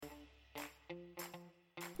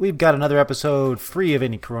We've got another episode free of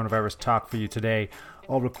any coronavirus talk for you today,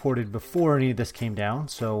 all recorded before any of this came down.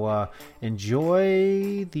 So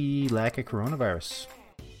enjoy the lack of coronavirus.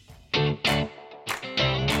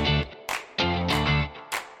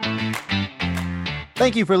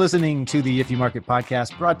 Thank you for listening to the If You Market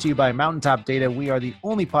podcast, brought to you by Mountaintop Data. We are the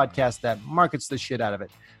only podcast that markets the shit out of it.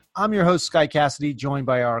 I'm your host, Sky Cassidy, joined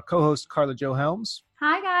by our co-host, Carla Jo Helms.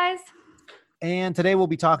 Hi, guys. And today we'll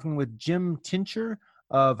be talking with Jim Tincher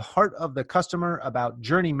of Heart of the Customer about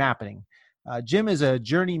journey mapping. Jim is a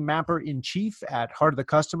journey mapper in chief at Heart of the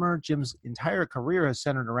Customer. Jim's entire career has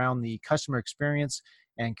centered around the customer experience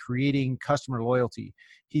and creating customer loyalty.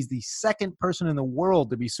 He's the second person in the world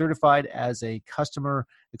to be certified as a customer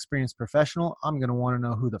experience professional. I'm going to want to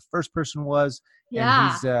know who the first person was.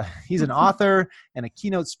 Yeah. And he's an author and a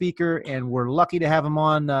keynote speaker, and we're lucky to have him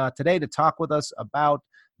on today to talk with us about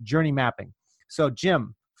journey mapping. So,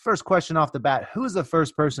 Jim, first question off the bat, who's the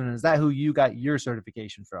first person, and is that who you got your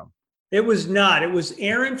certification from? It was not. It was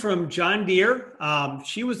Erin from John Deere.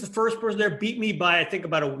 She was the first person there, beat me by, I think,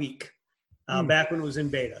 about a week. Back when it was in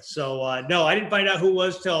beta. So, no, I didn't find out who it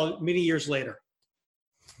was till many years later.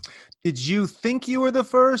 Did you think you were the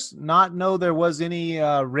first, not know there was any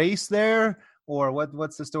race there? Or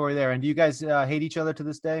what's the story there? And do you guys hate each other to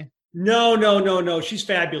this day? No. She's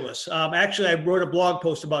fabulous. Actually, I wrote a blog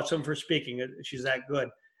post about some of her speaking. She's that good.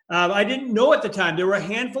 I didn't know at the time. There were a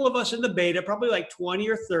handful of us in the beta, probably like 20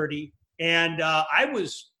 or 30. And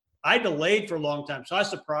I delayed for a long time. So I was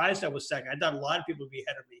surprised I was second. I thought a lot of people would be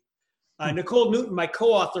ahead of me. Nicole Newton, my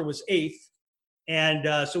co-author, was eighth.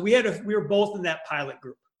 And so we were both in that pilot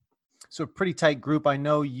group. So a pretty tight group. I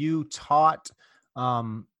know you taught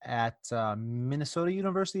at Minnesota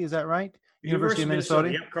University. Is that right? University of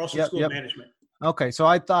Minnesota. Yep, Carlson School of Management. Okay. So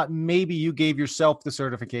I thought maybe you gave yourself the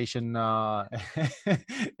certification and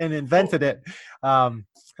invented it.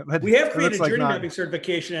 We have created a journey mapping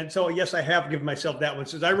certification. And so, yes, I have given myself that one.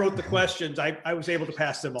 Since I wrote the questions, I was able to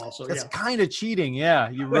pass them all. So that's kind of cheating. Yeah.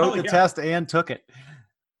 You wrote the test and took it.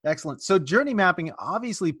 Excellent. So journey mapping,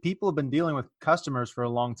 obviously people have been dealing with customers for a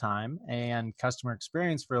long time and customer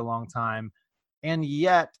experience for a long time. And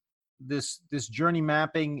yet this journey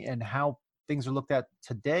mapping and how things are looked at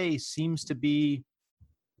today seems to be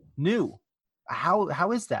new.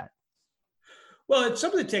 How is that? Well,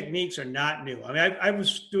 some of the techniques are not new. I mean, I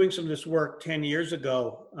was doing some of this work 10 years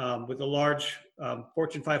ago with a large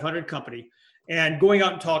Fortune 500 company, and going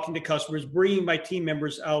out and talking to customers, bringing my team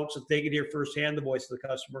members out so that they could hear firsthand the voice of the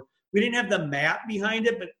customer. We didn't have the map behind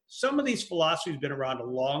it, but some of these philosophies have been around a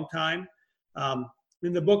long time.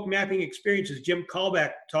 In the book Mapping Experiences, Jim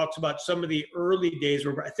Callback talks about some of the early days,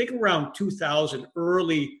 where I think around 2000,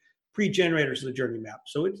 early pre-generators of the journey map.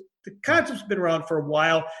 So the concept's been around for a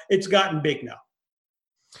while. It's gotten big now.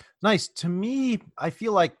 Nice. To me, I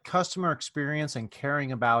feel like customer experience and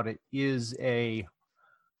caring about it is a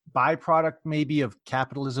byproduct maybe of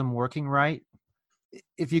capitalism working right.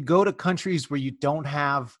 If you go to countries where you don't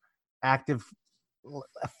have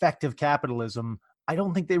effective capitalism, I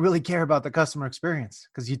don't think they really care about the customer experience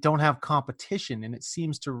because you don't have competition. And it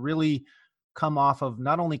seems to really come off of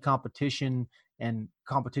not only competition and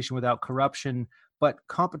competition without corruption, but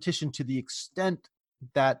competition to the extent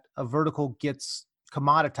that a vertical gets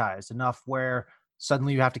commoditized enough where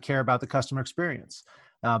suddenly you have to care about the customer experience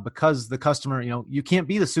because the customer, you can't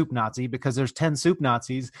be the soup Nazi because there's 10 soup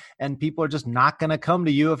Nazis and people are just not going to come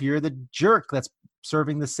to you if you're the jerk that's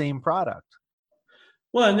serving the same product.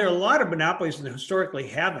 Well, and there are a lot of monopolies that historically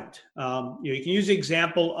haven't. You can use the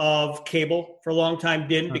example of cable. For a long time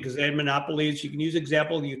didn't because they had monopolies. You can use the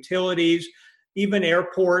example of utilities, even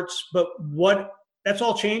airports, but that's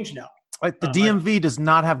all changed now. Like the DMV does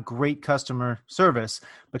not have great customer service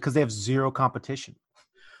because they have zero competition.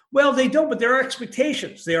 Well, they don't, but there are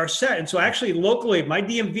expectations. They are set. And so actually locally, my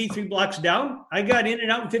DMV 3 blocks down, I got in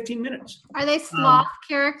and out in 15 minutes. Are they sloth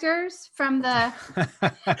characters from the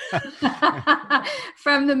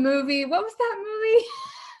from the movie? What was that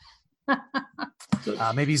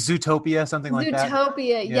movie? Maybe Zootopia, something like that.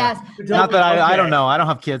 Zootopia, yes. Not that I don't know. I don't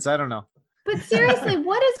have kids. I don't know. But seriously,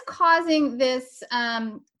 what is causing this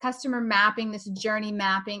customer mapping, this journey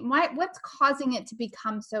mapping? What's causing it to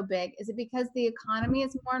become so big? Is it because the economy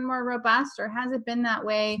is more and more robust, or has it been that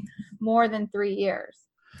way more than 3 years?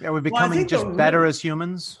 Yeah, we're becoming better as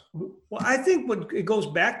humans. Well, I think what it goes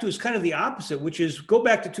back to is kind of the opposite, which is go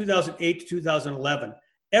back to 2008 to 2011.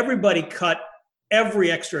 Everybody cut every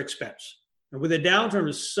extra expense. And with the downturn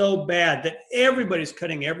is so bad that everybody's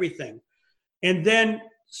cutting everything. And then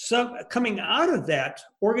coming out of that,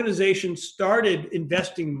 organizations started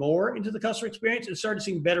investing more into the customer experience and started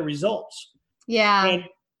seeing better results. Yeah. And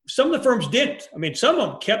some of the firms didn't. I mean, some of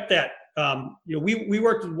them kept that. We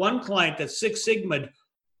worked with one client that Six Sigma'd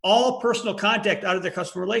all personal contact out of their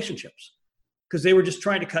customer relationships because they were just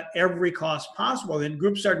trying to cut every cost possible. And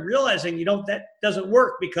groups started realizing, that doesn't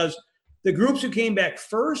work because the groups who came back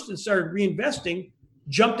first and started reinvesting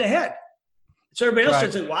jumped ahead. So everybody else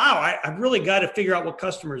started saying, wow, I've really got to figure out what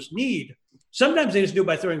customers need. Sometimes they just do it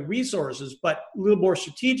by throwing resources, but a little more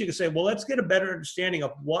strategic and say, well, let's get a better understanding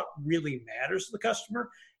of what really matters to the customer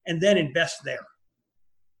and then invest there.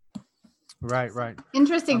 Right.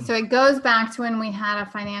 Interesting. So it goes back to when we had a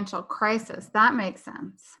financial crisis. That makes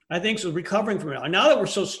sense. I think so. Recovering from it. And now that we're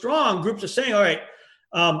so strong, groups are saying, all right,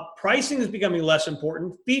 pricing is becoming less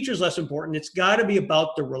important, features less important. It's got to be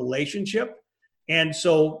about the relationship. And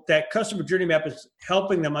so that customer journey map is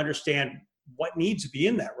helping them understand what needs to be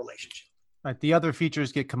in that relationship. Right. The other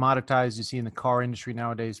features get commoditized. You see in the car industry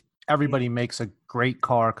nowadays, everybody makes a great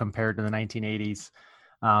car compared to the 1980s.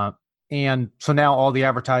 And so now all the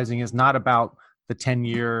advertising is not about the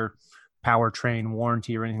 10-year powertrain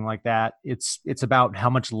warranty or anything like that. It's about how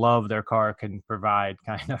much love their car can provide,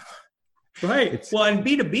 kind of. Right. Well, and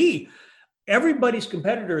B2B, everybody's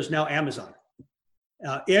competitor is now Amazon.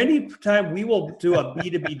 Anytime we will do a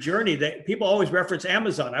B2B journey, that people always reference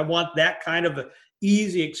Amazon. I want that kind of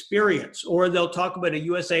easy experience. Or they'll talk about a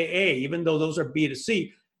USAA, even though those are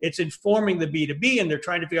B2C. It's informing the B2B, and they're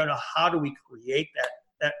trying to figure out how do we create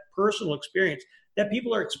that personal experience that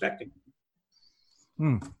people are expecting.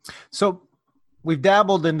 So we've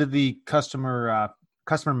dabbled into the customer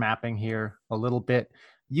mapping here a little bit.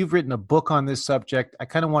 You've written a book on this subject. I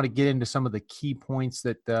kind of want to get into some of the key points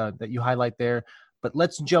that you highlight there, but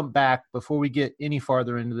let's jump back before we get any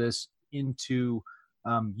farther into this, into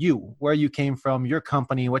where you came from, your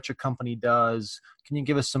company, what your company does. Can you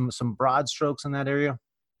give us some broad strokes in that area?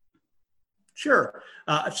 Sure.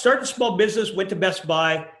 I started a small business, went to Best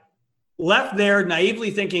Buy, left there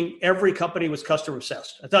naively thinking every company was customer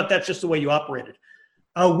obsessed. I thought that's just the way you operated.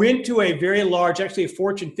 I went to a very large, actually a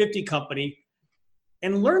Fortune 50 company,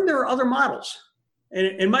 and learned there are other models. And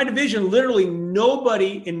in my division, literally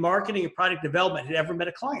nobody in marketing and product development had ever met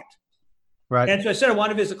a client. Right. And so I said, I want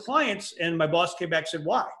to visit clients. And my boss came back and said,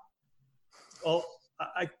 why? Well,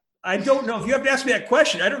 I don't know. If you have to ask me that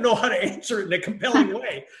question, I don't know how to answer it in a compelling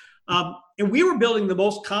way. And we were building the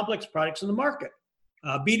most complex products in the market,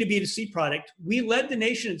 B2B2C product. We led the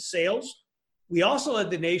nation in sales. We also led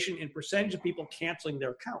the nation in percentage of people canceling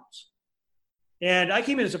their accounts. And I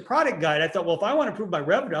came in as a product guide. I thought, well, if I want to improve my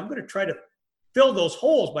revenue, I'm going to try to fill those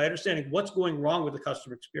holes by understanding what's going wrong with the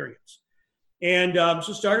customer experience. And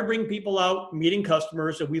so started bringing people out, meeting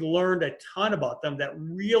customers, and we learned a ton about them that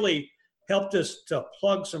really helped us to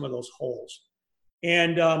plug some of those holes.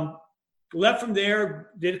 And left from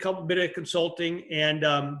there, did a bit of consulting, and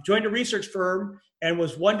joined a research firm, and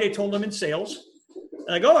was one day told I'm in sales.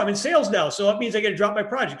 And I go, I'm in sales now, so that means I get to drop my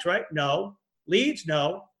projects, right? No. Leads?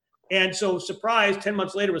 No. And so, surprise, 10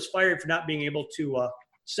 months later, was fired for not being able to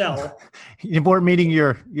sell. You weren't meeting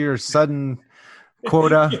your sudden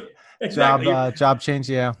quota. Yeah, exactly. Job change,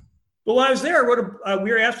 yeah. But while I was there,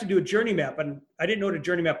 we were asked to do a journey map, and I didn't know what a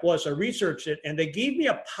journey map was, so I researched it, and they gave me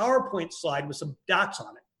a PowerPoint slide with some dots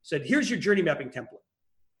on it. Said, here's your journey mapping template.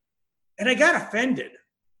 And I got offended.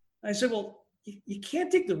 I said, well, you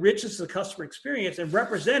can't take the richness of the customer experience and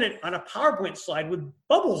represent it on a PowerPoint slide with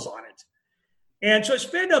bubbles on it. And so I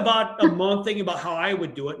spent about a month thinking about how I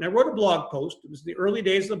would do it. And I wrote a blog post. It was the early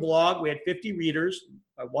days of the blog. We had 50 readers,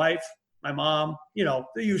 my wife, my mom, the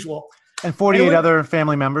usual. And 48 other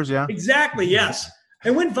family members, yeah. Exactly, yes. It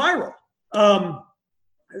went viral.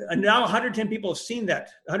 And now 110 people have seen that.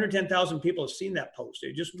 110,000 people have seen that post.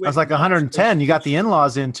 It just went. I was like 110. You got the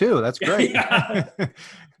in-laws in too. That's great. Yeah.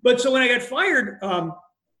 But so when I got fired,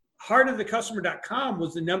 heartofthecustomer.com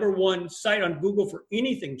was the #1 site on Google for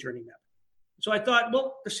anything journey map. So I thought,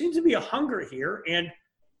 well, there seems to be a hunger here. And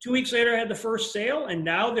 2 weeks later, I had the first sale, and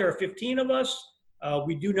now there are 15 of us.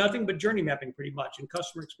 We do nothing but journey mapping pretty much and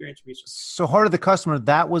customer experience research. So Heart of the Customer,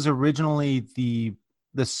 that was originally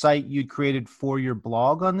the site you'd created for your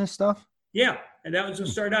blog on this stuff? Yeah, and that was what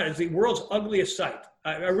started out. It's the world's ugliest site.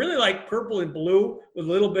 I really like purple and blue with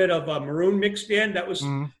a little bit of maroon mixed in. That was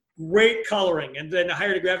great coloring. And then I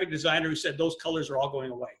hired a graphic designer who said those colors are all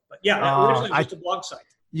going away. But yeah, that originally was just a blog site.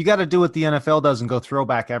 You got to do what the NFL does and go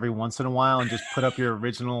throwback every once in a while and just put up your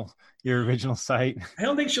original site. I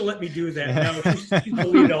don't think she'll let me do that. No, she's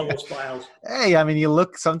deleted all those files. Hey, I mean,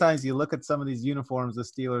 sometimes you look at some of these uniforms the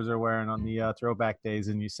Steelers are wearing on the throwback days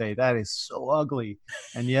and you say, that is so ugly.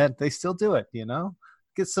 And yet they still do it,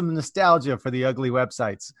 get some nostalgia for the ugly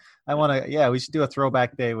websites. I want to, yeah, we should do a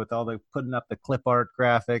throwback day with all the putting up the clip art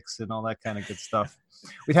graphics and all that kind of good stuff.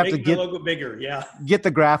 We'd have to Make the logo bigger. Yeah. Get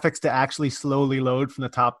the graphics to actually slowly load from the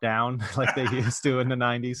top down like they used to in the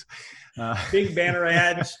 90s. Big banner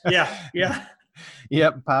ads. Yeah. Yeah.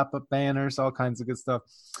 Yep. Pop-up banners, all kinds of good stuff.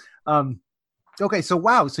 Okay. So,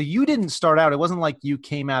 wow. So you didn't start out, it wasn't like you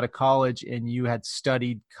came out of college and you had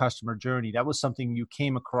studied customer journey. That was something you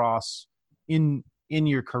came across in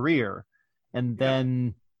your career and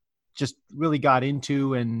then just really got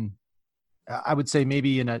into, and I would say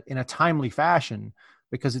maybe in a timely fashion,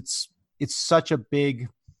 because it's such a big,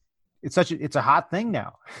 it's a hot thing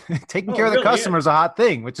now. Taking care of the customer is a hot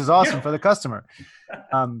thing, which is awesome for the customer.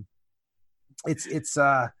 It's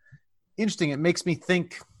interesting. It makes me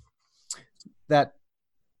think that,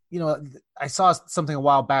 I saw something a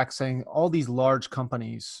while back saying all these large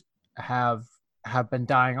companies have been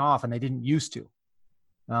dying off, and they didn't used to.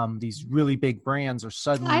 These really big brands are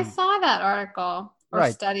suddenly. I saw that article or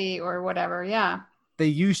Right. study or whatever. Yeah. They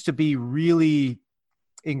used to be really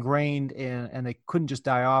ingrained and they couldn't just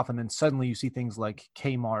die off. And then suddenly you see things like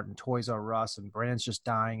Kmart and Toys R Us and brands just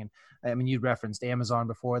dying. And I mean, you referenced Amazon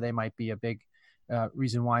before. They might be a big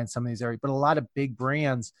reason why in some of these areas, but a lot of big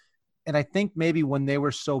brands. And I think maybe when they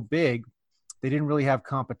were so big, they didn't really have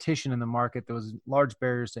competition in the market. There was large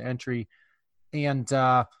barriers to entry, and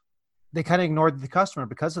they kind of ignored the customer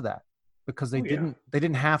because of that, because they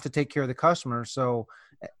didn't have to take care of the customer. So,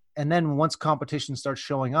 and then once competition starts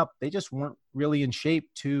showing up, they just weren't really in shape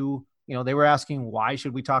to, they were asking, why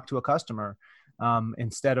should we talk to a customer?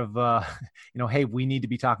 Instead of, hey, we need to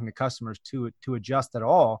be talking to customers to adjust at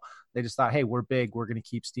all. They just thought, hey, we're big, we're going to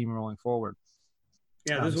keep steamrolling forward.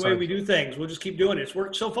 Yeah, this is the way we do things. We'll just keep doing it. It's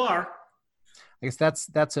worked so far. I guess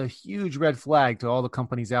that's a huge red flag to all the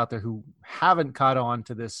companies out there who haven't caught on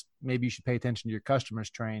to this. Maybe you should pay attention to your customers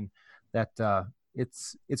train, that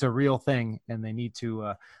it's a real thing, and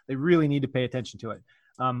they really need to pay attention to it.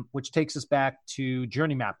 Which takes us back to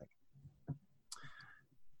journey mapping.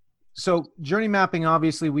 So journey mapping,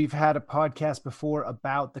 obviously we've had a podcast before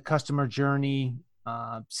about the customer journey.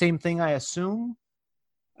 Same thing, I assume.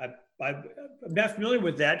 I'm not familiar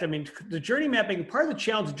with that. I mean, the journey mapping, part of the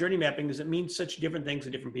challenge of journey mapping is it means such different things to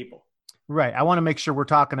different people. Right. I want to make sure we're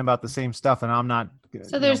talking about the same stuff, and I'm not.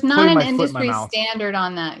 So there's not an industry standard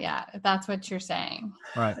on that yet, if that's what you're saying.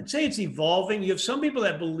 Right. I'd say it's evolving. You have some people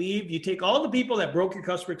that believe you take all the people that broke your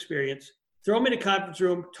customer experience, throw them in a conference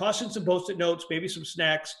room, toss in some Post-it notes, maybe some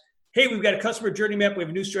snacks. Hey, we've got a customer journey map. We have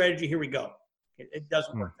a new strategy. Here we go. It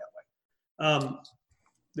doesn't work that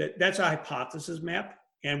way. That's a hypothesis map.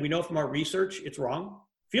 And we know from our research, it's wrong.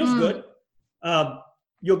 Feels good.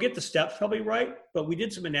 You'll get the steps probably right, but we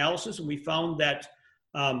did some analysis and we found that,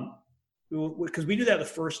 because we do that the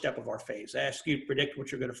first step of our phase. I ask you to predict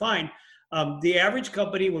what you're going to find. The average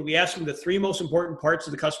company, when we ask them the 3 most important parts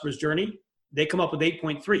of the customer's journey, they come up with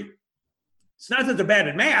 8.3. It's not that they're bad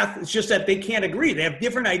at math. It's just that they can't agree. They have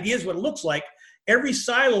different ideas what it looks like. Every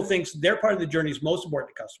silo thinks their part of the journey is most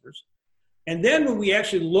important to customers. And then when we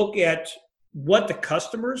actually look at what the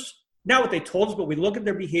customers, not what they told us, but we look at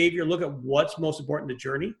their behavior, look at what's most important in the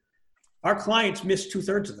journey, our clients miss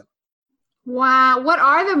 2/3 of them. Wow. What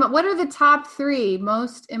are the top 3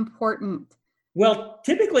 most important? Well,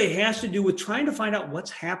 typically it has to do with trying to find out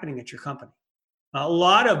what's happening at your company. A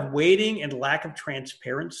lot of waiting and lack of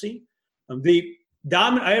transparency. I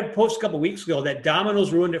had a post a couple of weeks ago that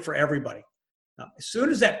Domino's ruined it for everybody. As soon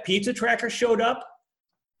as that pizza tracker showed up,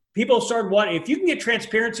 people started wanting, if you can get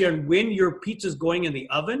transparency on when your pizza's going in the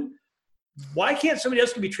oven, why can't somebody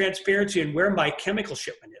else give me transparency on where my chemical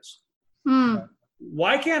shipment is?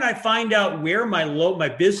 Why can't I find out where my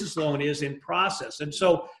business loan is in process? And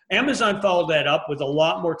so Amazon followed that up with a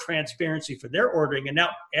lot more transparency for their ordering. And now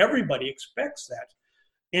everybody expects that.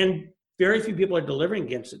 And very few people are delivering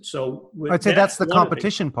against it. So I'd say that's the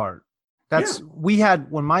competition part. We had,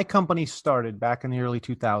 when my company started back in the early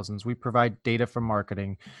 2000s, we provide data for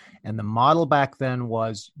marketing. And the model back then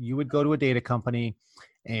was you would go to a data company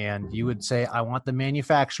and you would say, I want the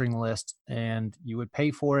manufacturing list, and you would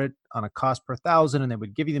pay for it on a cost per 1,000. And they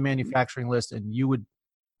would give you the manufacturing list and you would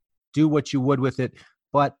do what you would with it.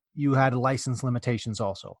 But you had license limitations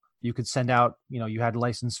also. You could send out, you had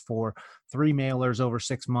license for 3 mailers over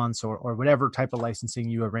 6 months or whatever type of licensing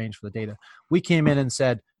you arranged for the data. We came in and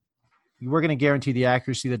said, we're going to guarantee the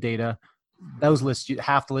accuracy of the data. Those lists,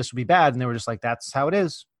 half the list would be bad. And they were just like, that's how it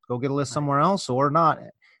is. Go get a list somewhere else or not.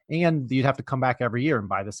 And you'd have to come back every year and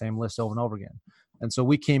buy the same list over and over again. And so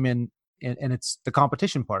we came in, and it's the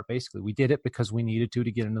competition part, basically. We did it because we needed to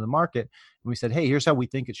get into the market. And we said, hey, here's how we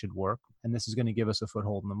think it should work. And this is going to give us a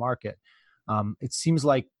foothold in the market. It seems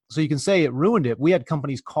like, so you can say it ruined it. We had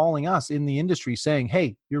companies calling us in the industry saying,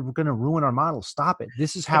 hey, you're going to ruin our model. Stop it.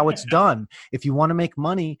 This is how it's done. If you want to make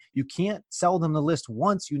money, you can't sell them the list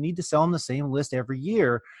once. You need to sell them the same list every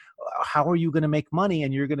year. How are you going to make money?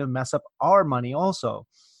 And you're going to mess up our money also.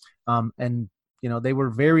 And, they were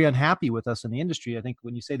very unhappy with us in the industry. I think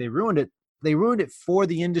when you say they ruined it for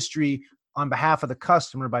the industry on behalf of the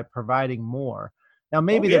customer by providing more. Now,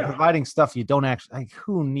 maybe they're providing stuff you don't actually,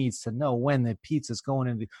 who needs to know when the pizza's going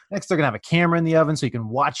in? Next, they're going to have a camera in the oven so you can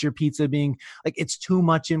watch your pizza being, it's too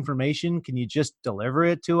much information. Can you just deliver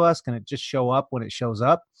it to us? Can it just show up when it shows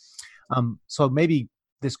up? So maybe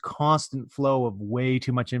this constant flow of way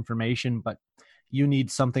too much information, but you need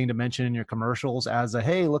something to mention in your commercials as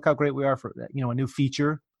hey, look how great we are for, a new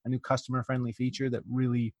feature, a new customer-friendly feature that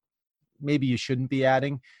really maybe you shouldn't be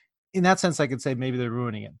adding. In that sense, I could say maybe they're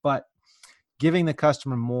ruining it, but giving the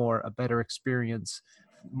customer a better experience,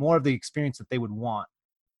 more of the experience that they would want.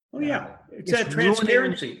 Oh yeah, it's that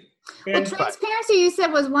transparency. Well, transparency, you said,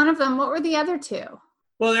 was one of them. What were the other two?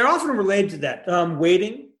 Well, they're often related to that.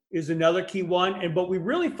 Waiting is another key one. But we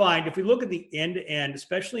really find, if we look at the end-to-end,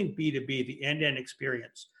 especially in B2B, the end-to-end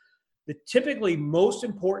experience, the typically most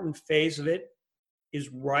important phase of it is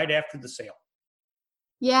right after the sale.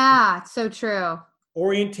 Yeah, so true.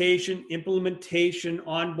 Orientation, implementation,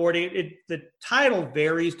 onboarding. The title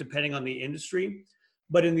varies depending on the industry,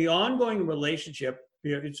 but in the ongoing relationship,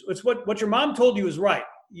 it's what your mom told you is right.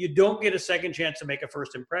 You don't get a second chance to make a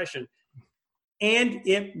first impression, and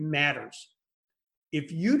it matters. If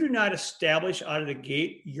you do not establish out of the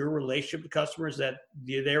gate your relationship with customers that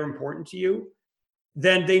they're important to you,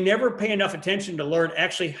 then they never pay enough attention to learn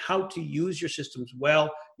actually how to use your systems well.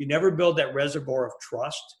 You never build that reservoir of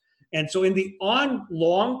trust. And so in the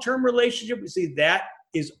long-term relationship, we see that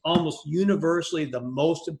is almost universally the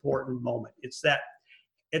most important moment.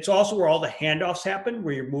 It's also where all the handoffs happen,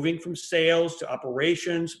 where you're moving from sales to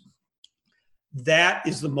operations. That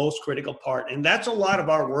is the most critical part. And that's a lot of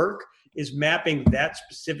our work, is mapping that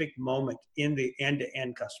specific moment in the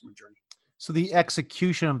end-to-end customer journey. So the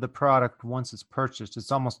execution of the product once it's purchased,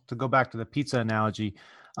 it's almost, to go back to the pizza analogy,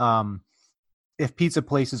 if pizza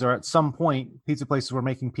places are at some point, pizza places were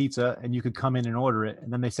making pizza and you could come in and order it.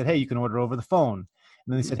 And then they said, hey, you can order over the phone. And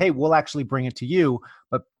then they said, hey, we'll actually bring it to you.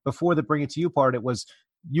 But before the bring it to you part, it was,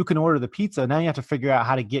 you can order the pizza. Now you have to figure out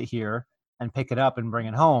how to get here and pick it up and bring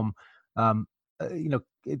it home.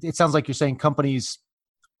 It sounds like you're saying companies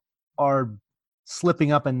are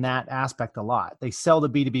slipping up in that aspect a lot. They sell the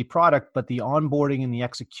B2B product, but the onboarding and the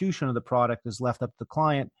execution of the product is left up to the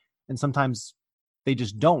client. And sometimes they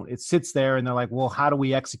just don't. It sits there and they're like, well, how do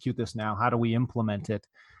we execute this now? How do we implement it?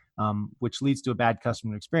 Which leads to a bad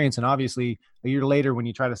customer experience. And obviously, a year later, when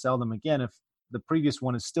you try to sell them again, if the previous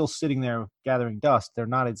one is still sitting there gathering dust, they're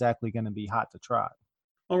not exactly going to be hot to try.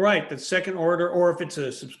 All right. The second order, or if it's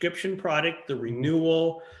a subscription product, the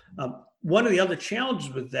renewal. One of the other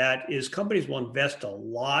challenges with that is companies will invest a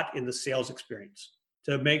lot in the sales experience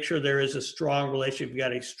to make sure there is a strong relationship. You've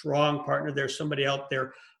got a strong partner. There's somebody out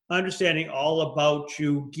there understanding all about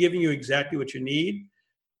you, giving you exactly what you need.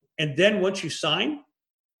 And then once you sign,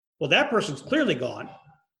 well, that person's clearly gone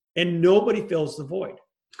and nobody fills the void.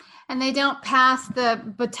 And they don't pass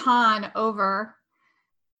the baton over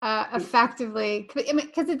effectively,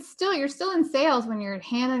 because you're still in sales when you're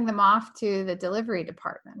handing them off to the delivery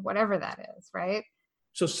department, whatever that is, right?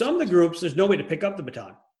 So some of the groups, there's nobody to pick up the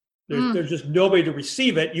baton. There's just nobody to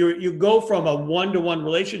receive it. You go from a one-to-one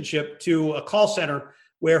relationship to a call center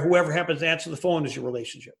where whoever happens to answer the phone is your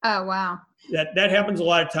relationship. Oh, wow. That happens a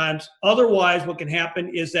lot of times. Otherwise, what can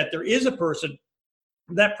happen is that there is a person,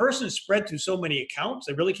 that person is spread through so many accounts,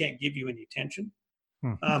 they really can't give you any attention.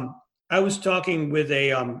 I was talking with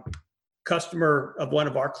a customer of one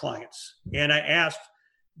of our clients, and I asked,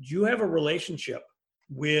 do you have a relationship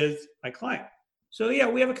with my client? So, yeah,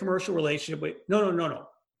 we have a commercial relationship. No.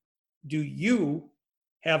 Do you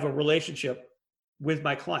have a relationship with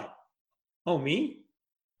my client? Oh, me?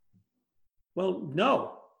 Well,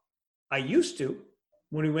 no. I used to.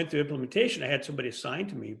 When we went through implementation, I had somebody assigned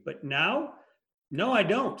to me, but now, no, I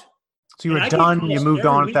don't. So you were done, you moved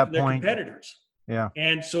on at that point. Competitors. Yeah.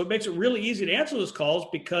 And so it makes it really easy to answer those calls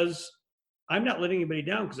because I'm not letting anybody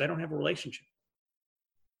down because I don't have a relationship.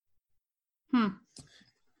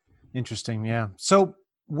 Interesting. Yeah. So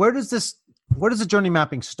where does the journey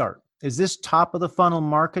mapping start? Is this top of the funnel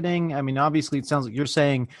marketing? I mean, obviously it sounds like you're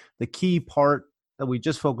saying the key part that we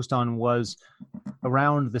just focused on was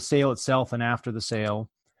around the sale itself and after the sale.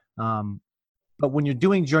 But when you're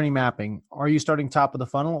doing journey mapping, are you starting top of the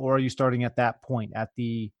funnel or are you starting at that point at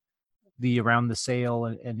the around the sale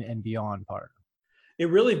and beyond part? It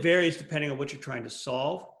really varies depending on what you're trying to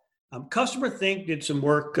solve. Customer Think did some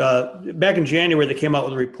work back in January. They came out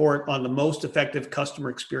with a report on the most effective customer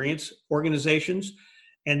experience organizations.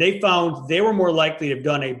 And they found they were more likely to have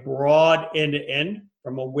done a broad end-to-end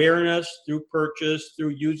from awareness through purchase,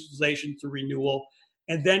 through utilization, through renewal,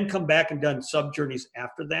 and then come back and done sub-journeys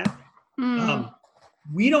after that.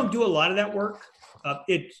 We don't do a lot of that work.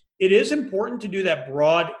 It is important to do that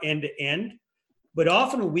broad end-to-end, but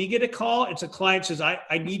often when we get a call, it's a client says,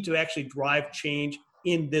 I need to actually drive change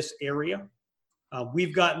in this area.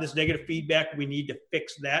 We've gotten this negative feedback. We need to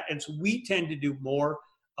fix that. And so we tend to do more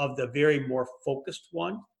of the very more focused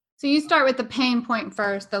one. So you start with the pain point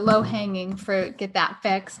first, the low hanging fruit, get that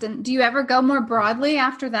fixed. And do you ever go more broadly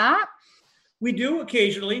after that? We do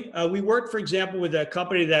occasionally. We work, for example, with a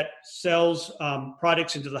company that sells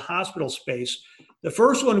products into the hospital space. The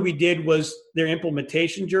first one we did was their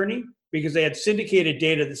implementation journey, because they had syndicated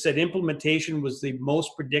data that said implementation was the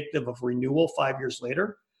most predictive of renewal 5 years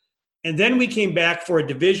later. And then we came back for a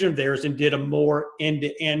division of theirs and did a more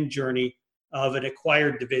end-to-end journey of an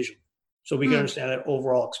acquired division, so we can understand that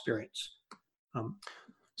overall experience.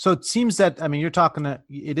 So it seems that, I mean, you're talking,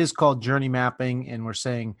 it is called journey mapping, and we're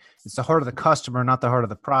saying it's the heart of the customer, not the heart of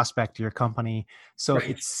the prospect to your company. So Right.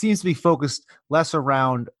 It seems to be focused less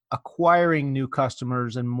around acquiring new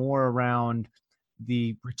customers and more around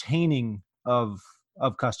the retaining of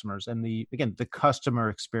customers and the customer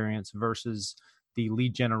experience versus the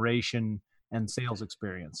lead generation and sales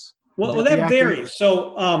experience. Well, that varies.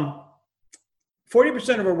 So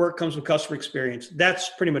 40% of our work comes from customer experience. That's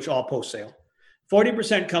pretty much all post-sale.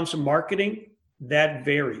 40% comes from marketing. That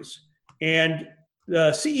varies. And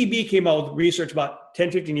the CEB came out with research about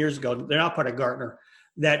 10, 15 years ago. They're not part of Gartner.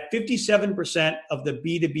 That 57% of the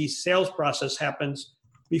B2B sales process happens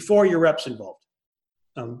before your rep's involved.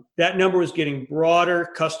 That number is getting broader.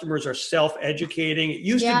 Customers are self-educating. It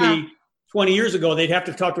used to be 20 years ago, they'd have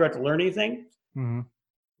to talk to learn anything. Mm-hmm.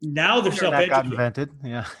 Now they're self-educating. That got invented,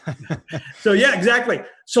 yeah. So yeah, exactly.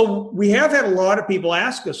 So we have had a lot of people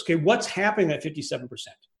ask us, okay, what's happening at 57%?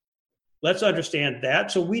 Let's understand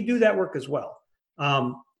that. So we do that work as well.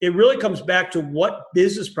 It really comes back to what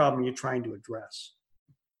business problem you're trying to address.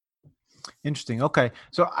 Interesting. Okay.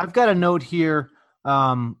 So I've got a note here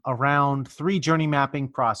around 3 journey mapping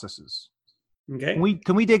processes. Okay.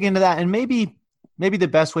 Can we dig into that? And maybe the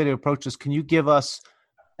best way to approach this, can you give us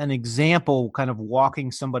an example, kind of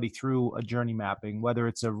walking somebody through a journey mapping, whether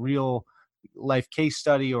it's a real life case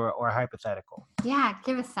study or a hypothetical? Yeah,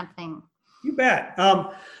 give us something. You bet.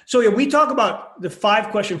 So we talk about the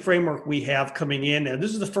 5-question framework we have coming in, and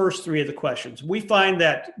this is the first 3 of the questions. We find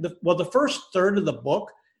that the first third of the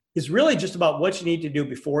book is really just about what you need to do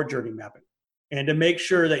before journey mapping, and to make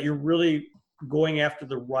sure that you're really going after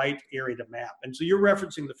the right area to map. And so you're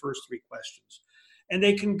referencing the first 3 questions, and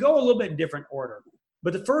they can go a little bit in different order.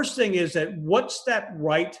 But the first thing is that what's that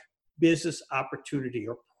right business opportunity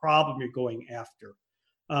or problem you're going after?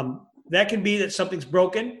 That can be that something's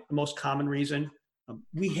broken, the most common reason.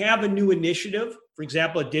 We have a new initiative, for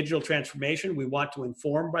example, a digital transformation we want to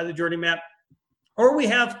inform by the journey map. Or we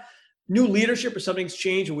have new leadership or something's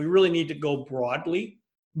changed and we really need to go broadly.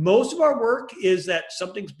 Most of our work is that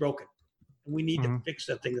something's broken and we need to fix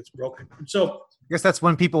that thing that's broken. And so I guess that's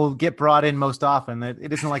when people get brought in most often. That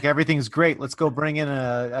it isn't like everything's great. Let's go bring in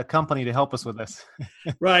a company to help us with this.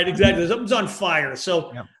 Right, exactly. Something's on fire.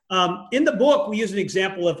 So in the book, we use an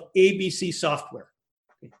example of ABC Software.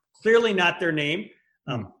 Clearly not their name.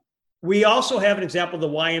 We also have an example of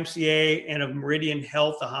the YMCA and of Meridian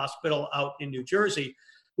Health, a hospital out in New Jersey.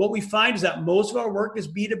 What we find is that most of our work is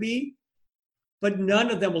B2B, but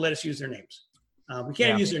none of them will let us use their names. We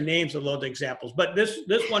can't use their names to load the examples, but this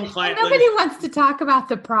one client. And nobody wants to talk about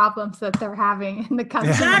the problems that they're having in the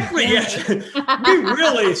country. Exactly. Yes. We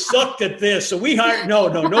really sucked at this, so we hired. No,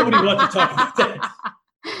 nobody wants to talk about that.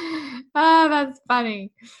 Oh, that's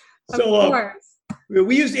funny. Of course.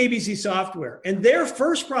 We used ABC Software, and their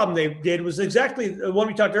first problem they did was exactly the one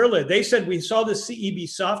we talked earlier. They said we saw this CEB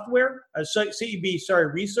software,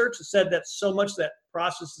 research that said that so much that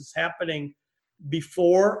process is happening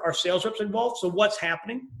before our sales reps involved. So what's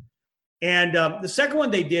happening? And the second one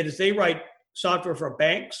they did is they write software for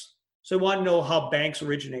banks. So they want to know how banks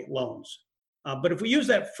originate loans. But if we use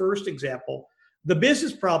that first example, the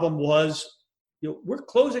business problem was, we're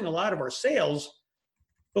closing a lot of our sales,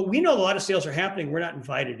 but we know a lot of sales are happening we're not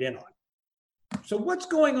invited in on. So what's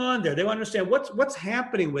going on there? They want to understand what's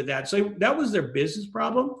happening with that. So that was their business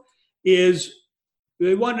problem, is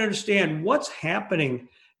they want to understand what's happening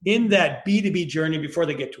in that B2B journey before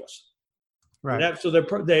they get to us. Right. So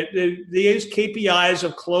they use KPIs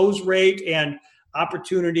of close rate and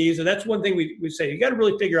opportunities. And that's one thing we say, you got to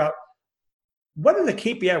really figure out what are the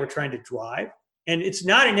KPI we're trying to drive. And it's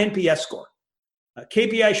not an NPS score.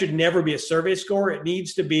 KPI should never be a survey score. It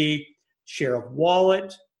needs to be share of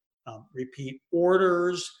wallet, repeat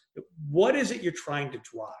orders. What is it you're trying to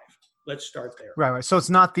drive? Let's start there. Right. So it's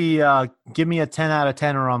not the give me a 10 out of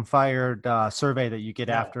 10 or I'm fired survey that you get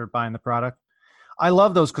after buying the product. I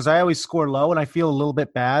love those because I always score low and I feel a little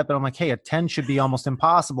bit bad, but I'm like, hey, a 10 should be almost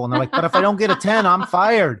impossible. And they're like, but if I don't get a 10, I'm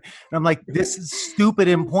fired. And I'm like, this is stupid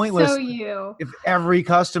and pointless. So you. If every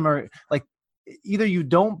customer, like, either you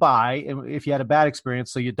don't buy if you had a bad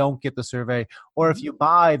experience, so you don't get the survey, or if you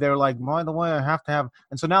buy, they're like, by the way, I have to have.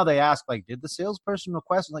 And so now they ask, like, did the salesperson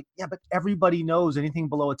request? I'm like, yeah, but everybody knows anything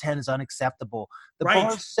below a 10 is unacceptable. The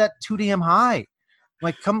bar's set too damn high.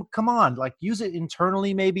 Like, come on, like use it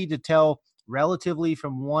internally maybe to tell relatively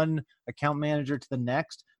from one account manager to the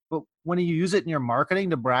next. But when you use it in your marketing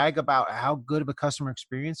to brag about how good of a customer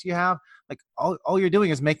experience you have, like all you're doing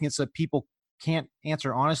is making it so people can't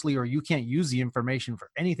answer honestly, or you can't use the information for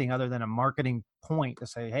anything other than a marketing point to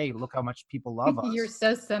say, hey, look how much people love us. You're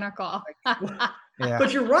so cynical. Yeah.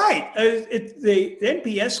 But you're right. The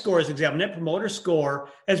NPS score, as an example, Net Promoter Score,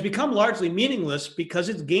 has become largely meaningless because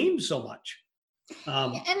it's gamed so much.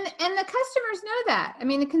 And the customers know that. I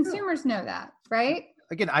mean, the consumers know that, right?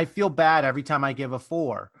 Again, I feel bad every time I give a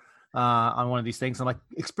 4 on one of these things. I'm like,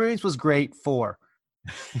 experience was great, 4.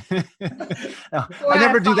 No, I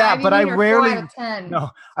never do that, but I rarely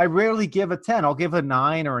give a 10. I'll give a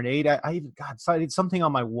 9 or an 8. I did something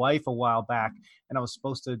on my wife a while back, and I was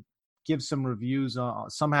supposed to give some reviews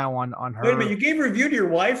somehow on her. Wait a minute, you gave a review to your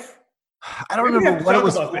wife? I don't remember what it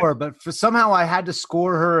was for, but somehow I had to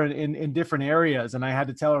score her in different areas, and I had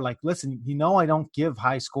to tell her, like, listen, I don't give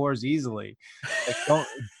high scores easily. Like,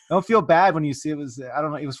 don't feel bad when you see it was, I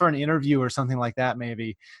don't know, it was for an interview or something like that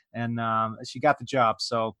maybe, and she got the job.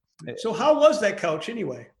 So how was that couch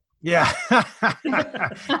anyway? Yeah.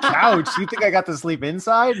 Couch? You think I got to sleep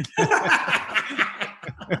inside?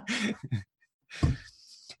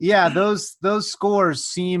 Yeah, those scores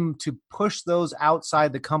seem to push those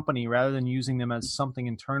outside the company rather than using them as something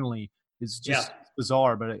internally. Is just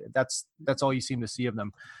bizarre, but that's all you seem to see of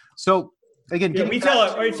them. So again, we tell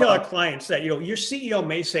our clients that your CEO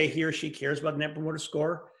may say he or she cares about the Net Promoter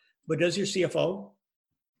Score, but does your CFO?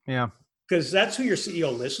 Yeah, because that's who your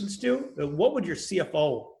CEO listens to. What would your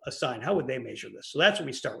CFO assign? How would they measure this? So that's when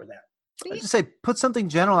we start with that. I just say, put something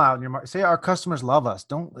general out in your market. Say our customers love us.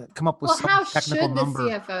 Don't come up with some technical number.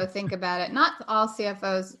 How should the CFO think about it? Not all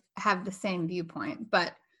CFOs have the same viewpoint,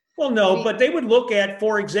 but. Well, no, but they would look at,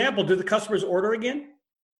 for example, do the customers order again?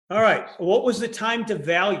 All right. What was the time to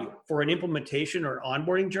value for an implementation or an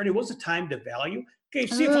onboarding journey? What was the time to value? Okay,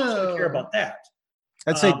 CFOs don't care about that.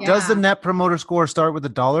 I'd say, does the Net Promoter Score start with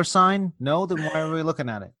a $sign? No, then why are we looking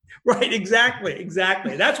at it? Right, exactly.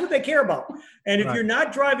 That's what they care about. And if you're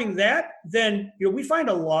not driving that, then we find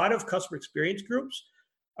a lot of customer experience groups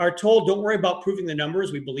are told, don't worry about proving the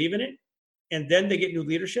numbers, we believe in it. And then they get new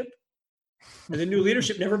leadership. And the new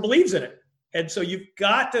leadership never believes in it. And so you've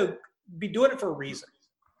got to be doing it for a reason.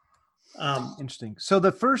 Interesting. So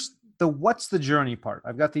the what's the journey part?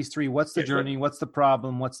 I've got these 3. What's the journey? What's the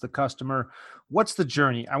problem? What's the customer? What's the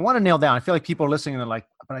journey? I want to nail down. I feel like people are listening and they're like,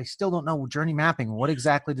 but I still don't know journey mapping. What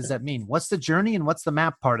exactly does that mean? What's the journey and what's the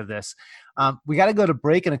map part of this? We got to go to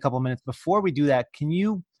break in a couple of minutes. Before we do that, can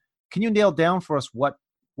you nail down for us what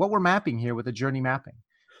we're mapping here with the journey mapping?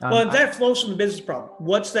 Well, that flows from the business problem.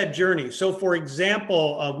 What's that journey? So for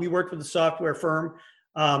example, we worked with a software firm.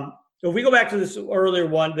 So if we go back to this earlier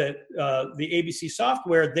one, that the ABC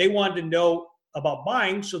software, they wanted to know about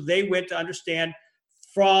buying. So they went to understand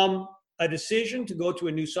from a decision to go to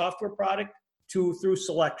a new software product through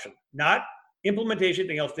selection, not implementation,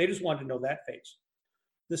 anything else. They just wanted to know that phase.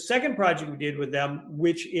 The second project we did with them,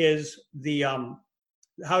 which is the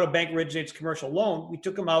how to bank originates commercial loan, we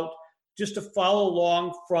took them out just to follow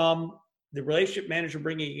along from the relationship manager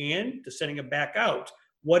bringing in to sending it back out.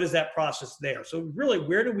 What is that process there? So really,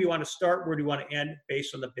 where do we want to start? Where do we want to end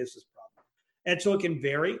based on the business problem? And so it can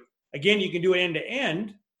vary. Again, you can do it end to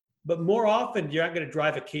end, but more often you're not going to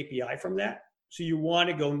drive a KPI from that. So you want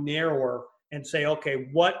to go narrower and say, okay,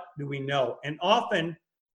 what do we know? And often,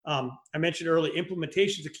 I mentioned earlier,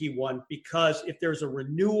 implementation is a key one, because if there's a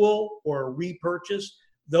renewal or a repurchase,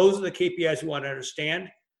 those are the KPIs we want to understand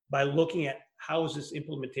by looking at how is this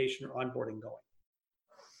implementation or onboarding going.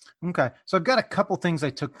 Okay. So I've got a couple things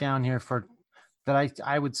I took down here that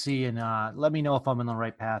I would see, and let me know if I'm in the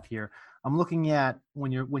right path here. I'm looking at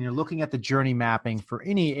when you're looking at the journey mapping for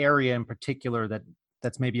any area in particular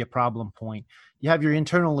that's maybe a problem point, you have your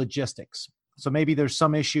internal logistics. So maybe there's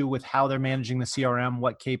some issue with how they're managing the CRM,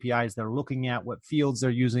 what KPIs they're looking at, what fields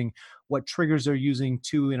they're using, what triggers they're using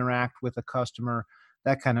to interact with a customer,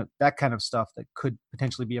 that kind of stuff that could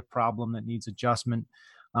potentially be a problem that needs adjustment.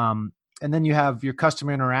 And then you have your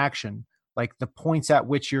customer interaction, like the points at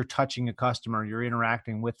which you're touching a customer, you're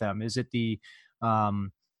interacting with them. Is it the,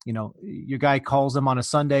 your guy calls them on a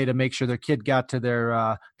Sunday to make sure their kid got to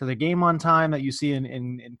their game on time that you see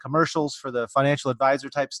in commercials for the financial advisor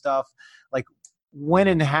type stuff? Like, when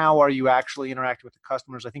and how are you actually interacting with the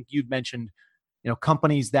customers? I think you'd mentioned,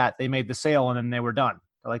 companies that they made the sale and then they were done.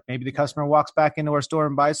 Like maybe the customer walks back into our store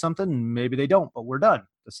and buys something, and maybe they don't, but we're done.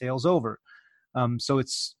 The sale's over. So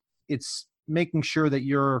it's making sure that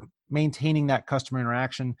you're maintaining that customer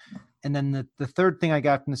interaction. And then the third thing I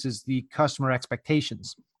got from this is the customer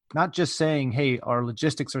expectations. Not just saying, hey, our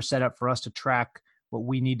logistics are set up for us to track what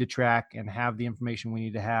we need to track and have the information we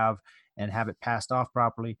need to have and have it passed off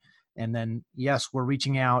properly. And then, yes, we're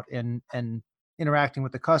reaching out and interacting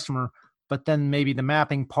with the customer, but then maybe the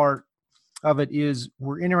mapping part of it is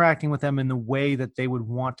we're interacting with them in the way that they would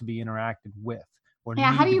want to be interacted with. Or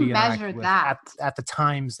how do you measure that? At the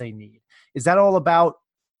times they need. Is that all about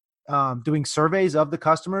doing surveys of the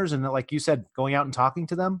customers and, like you said, going out and talking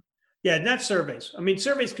to them? Yeah, not surveys. I mean,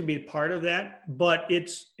 surveys can be part of that, but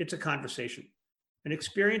it's a conversation. An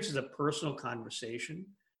experience is a personal conversation.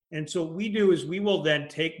 And so what we do is we will then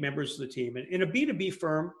take members of the team. And in a B2B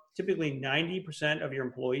firm, typically 90% of your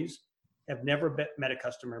employees have never met a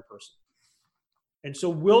customer in person. And so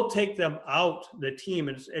we'll take them out, the team,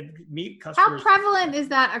 and meet customers. How prevalent is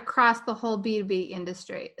that across the whole B2B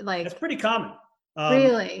industry? That's pretty common.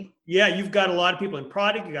 Really? Yeah, you've got a lot of people in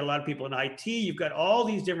product, you've got a lot of people in IT, you've got all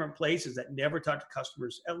these different places that never talk to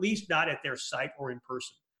customers, at least not at their site or in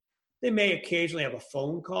person. They may occasionally have a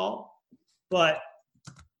phone call, but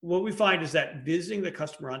what we find is that visiting the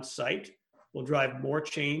customer on site will drive more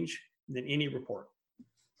change than any report.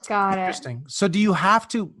 Got it. Interesting. So do you have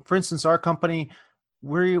to, for instance, our company,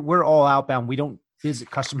 we're all outbound. We don't visit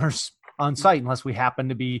customers on site unless we happen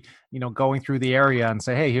to be, going through the area and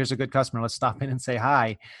say, hey, here's a good customer. Let's stop in and say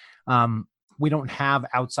hi. We don't have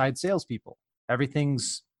outside salespeople.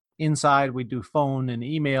 Everything's inside. We do phone and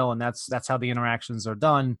email, and that's how the interactions are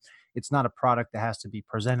done. It's not a product that has to be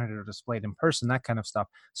presented or displayed in person, that kind of stuff.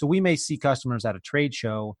 So we may see customers at a trade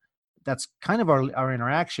show. That's kind of our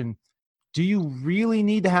interaction. Do you really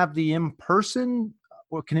need to have the in-person,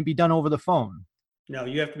 or can it be done over the phone? No,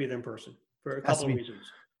 you have to be there in person for a couple of reasons.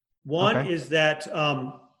 One is that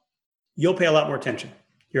you'll pay a lot more attention.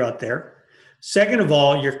 You're out there. Second of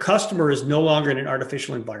all, your customer is no longer in an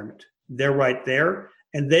artificial environment. They're right there,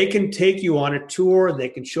 and they can take you on a tour. They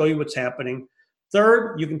can show you what's happening.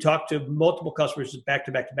 Third, you can talk to multiple customers back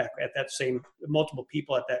to back to back at that same, multiple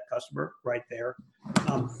people at that customer right there.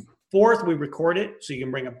 Fourth, we record it so you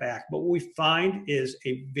can bring it back. But what we find is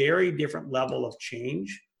a very different level of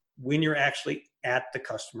change when you're actually at the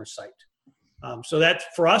customer site. So that's,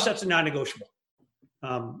 for us, that's a non-negotiable.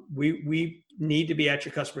 We need to be at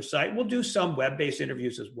your customer site. We'll do some web-based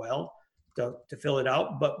interviews as well to fill it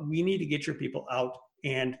out, but we need to get your people out,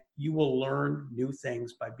 and you will learn new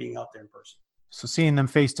things by being out there in person. So seeing them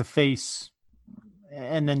face to face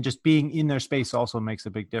and then just being in their space also makes a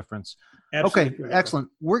big difference. Absolutely. Okay, excellent.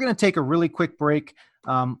 We're going to take a really quick break.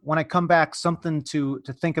 When I come back, something to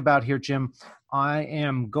think about here, Jim. I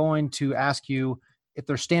am going to ask you if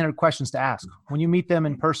there's standard questions to ask when you meet them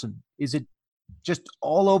in person. Is it just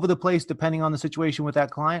all over the place depending on the situation with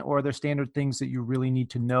that client, or are there standard things that you really need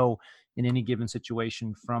to know in any given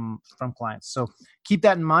situation from clients? So keep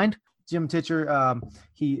that in mind. Jim Titcher,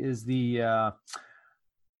 he is the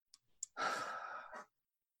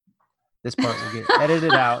this part will get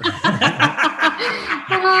edited out.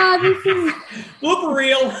 This is blooper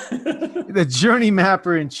reel. The journey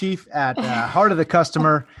mapper in chief at Heart of the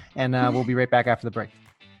Customer, and we'll be right back after the break.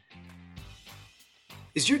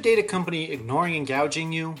 Is your data company ignoring and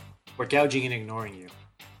gouging you, or gouging and ignoring you?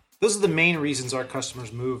 Those are the main reasons our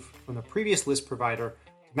customers move from the previous list provider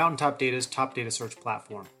to Mountaintop Data's Top Data Search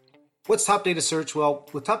platform. What's Top Data Search? Well,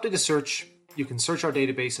 with Top Data Search, you can search our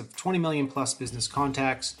database of 20 million plus business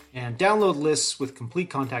contacts and download lists with complete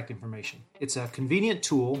contact information. It's a convenient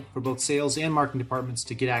tool for both sales and marketing departments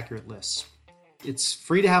to get accurate lists. It's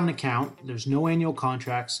free to have an account. There's no annual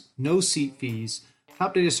contracts, no seat fees.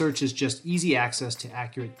 Top Data Search is just easy access to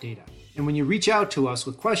accurate data. And when you reach out to us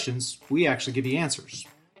with questions, we actually give you answers.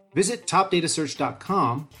 Visit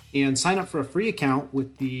topdatasearch.com and sign up for a free account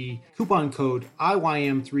with the coupon code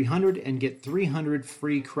IYM300 and get 300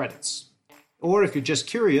 free credits. Or if you're just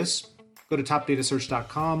curious, go to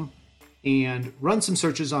topdatasearch.com and run some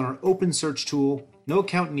searches on our open search tool. No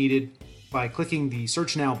account needed. by clicking the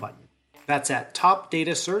Search Now button. That's at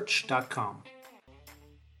topdatasearch.com.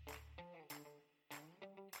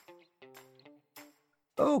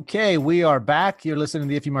 Okay, we are back. You're listening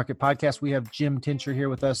to the Iffy Market Podcast. We have Jim Tincher here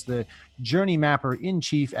with us, the Journey Mapper in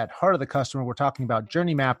Chief at Heart of the Customer. We're talking about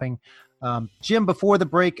journey mapping. Jim, before the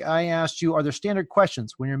break, I asked you, are there standard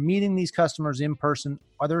questions when you're meeting these customers in person?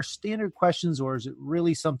 Are there standard questions, or is it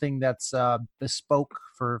really something that's bespoke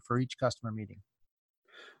for each customer meeting?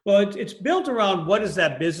 Well, it's built around what is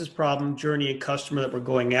that business problem, journey, and customer that we're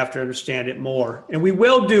going after to understand it more. And we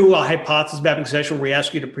will do a hypothesis mapping session where we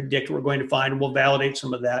ask you to predict what we're going to find, and we'll validate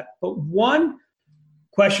some of that. But one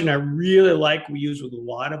question I really like we use with a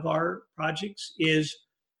lot of our projects is,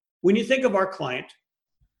 when you think of our client,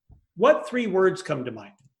 what 3 words come to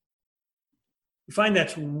mind? We find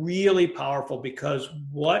that's really powerful because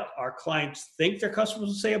what our clients think their customers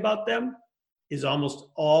will say about them is almost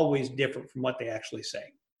always different from what they actually say.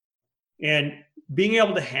 And being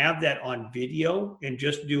able to have that on video and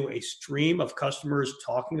just do a stream of customers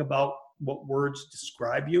talking about what words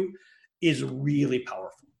describe you is really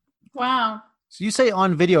powerful. Wow. So you say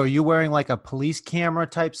on video, are you wearing like a police camera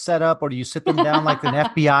type setup, or do you sit them down like an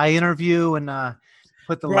FBI interview and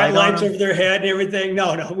put the bright lights on over their head and everything?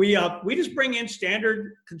 No. We just bring in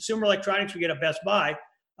standard consumer electronics we get at Best Buy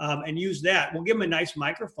and use that. We'll give them a nice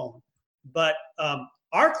microphone. But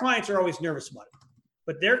our clients are always nervous about it.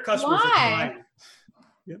 But their customers are fine.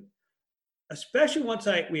 Yep. Especially once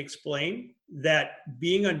we explain that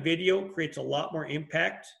being on video creates a lot more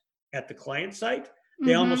impact at the client site.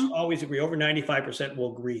 They almost always agree. Over 95%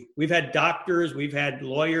 will agree. We've had doctors, we've had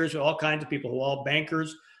lawyers, all kinds of people who all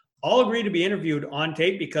bankers, all agree to be interviewed on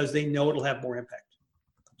tape because they know it'll have more impact.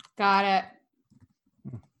 Got it.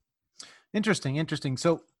 Interesting.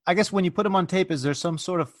 So I guess when you put them on tape, is there some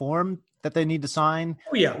sort of form that they need to sign?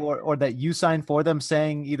 Oh, yeah. Or that you sign for them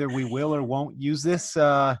saying either we will or won't use this?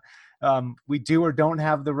 We do or don't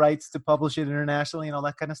have the rights to publish it internationally and all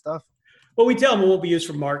that kind of stuff? Well, we tell them it won't be used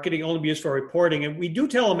for marketing, only be used for reporting. And we do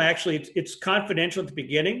tell them actually it's confidential at the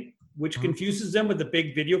beginning, which confuses them with the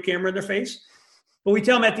big video camera in their face. But we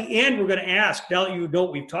tell them at the end, we're going to ask, now that you know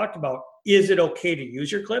what we've talked about, is it okay to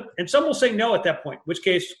use your clip? And some will say no at that point, in which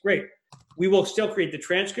case, great. We will still create the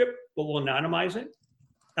transcript, but we'll anonymize it.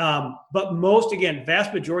 But most, again,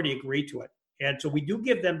 vast majority agree to it. And so we do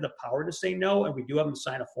give them the power to say no, and we do have them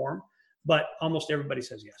sign a form, but almost everybody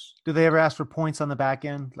says yes. Do they ever ask for points on the back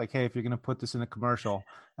end? Like, hey, if you're going to put this in a commercial,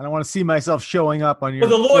 I don't want to see myself showing up on your.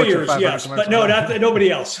 Well, the lawyers, yes, but no,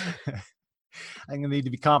 nobody else. I'm going to need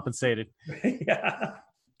to be compensated. Yeah.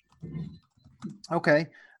 Okay.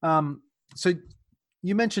 So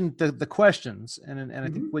you mentioned the questions, and I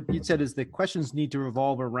think what you said is the questions need to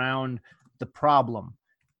revolve around the problem.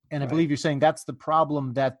 And I believe you're saying that's the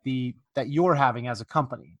problem that you're having as a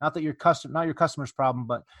company, not your customer's problem,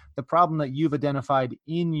 but the problem that you've identified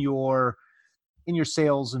in your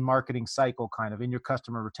sales and marketing cycle, kind of in your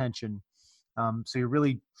customer retention. So you're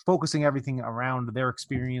really focusing everything around their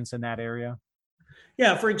experience in that area.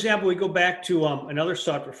 Yeah. For example, we go back to another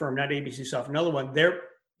software firm, not ABC Software, another one.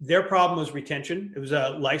 Their problem was retention. It was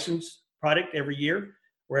a licensed product every year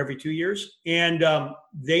or every 2 years. And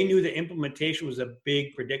they knew the implementation was a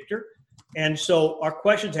big predictor. And so our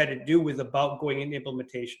questions had to do with about going into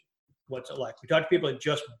implementation. What's it like? We talked to people that had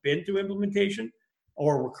just been through implementation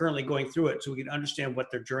or were currently going through it, so we can understand what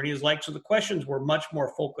their journey is like. So the questions were much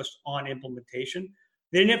more focused on implementation.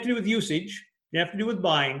 They didn't have to do with usage. They didn't have to do with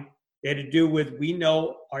buying. They had to do with, we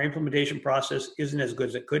know our implementation process isn't as good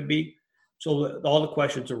as it could be. So all the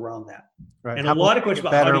questions around that. Right. And a lot of questions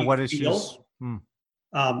about how do you feel.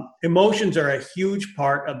 Emotions are a huge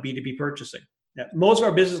part of B2B purchasing. Now, most of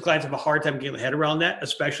our business clients have a hard time getting their head around that,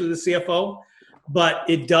 especially the CFO, but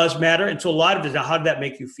it does matter. And so a lot of it is, how did that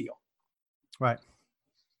make you feel? Right.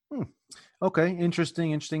 Okay.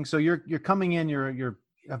 Interesting. So you're coming in, you're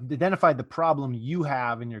identified the problem you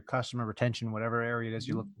have in your customer retention, whatever area it is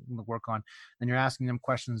you look to work on, and you're asking them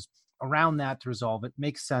questions around that to resolve it.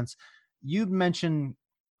 Makes sense. You mentioned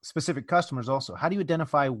specific customers also. How do you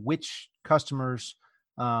identify which customers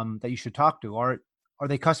that you should talk to? Are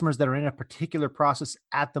they customers that are in a particular process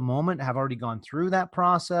at the moment, have already gone through that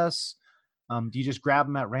process? Do you just grab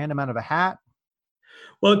them at random out of a hat?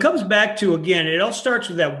 Well, it comes back to, again, it all starts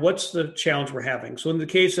with that. What's the challenge we're having? So in the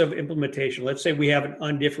case of implementation, let's say we have an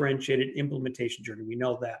undifferentiated implementation journey. We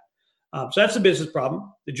know that. So that's the business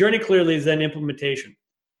problem. The journey clearly is then implementation.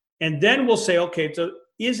 And then we'll say, okay, so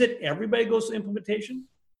is it everybody goes to implementation?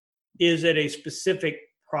 Is it a specific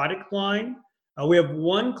product line? We have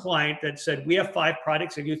one client that said, we have 5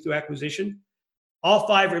 products that go through acquisition. All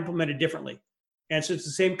 5 are implemented differently. And since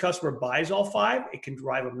the same customer buys all 5, it can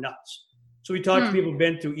drive them nuts. So we talk to people who've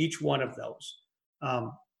been through each one of those.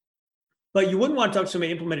 But you wouldn't want to talk to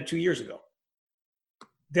somebody implemented 2 years ago.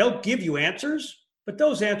 They'll give you answers, but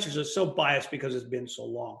those answers are so biased because it's been so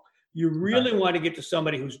long. You really want to get to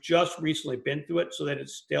somebody who's just recently been through it so that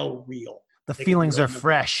it's still real. The feelings are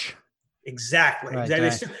fresh. Exactly. Right,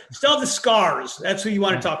 exactly. Right. Still the scars. That's who you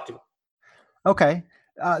want to talk to. Okay.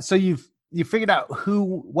 So you figured out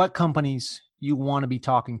what companies you want to be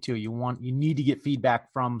talking to. You need to get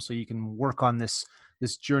feedback from so you can work on this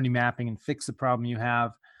journey mapping and fix the problem you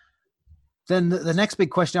have. Then the next big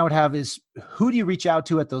question I would have is, who do you reach out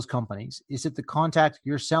to at those companies? Is it the contact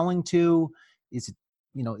you're selling to? Is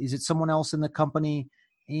it someone else in the company?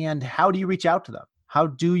 And how do you reach out to them? How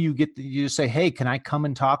do you you say, hey, can I come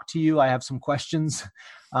and talk to you? I have some questions.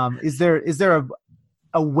 Is there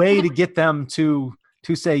a way to get them to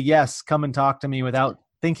say, yes, come and talk to me without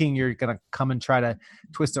thinking you're going to come and try to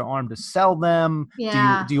twist their arm to sell them?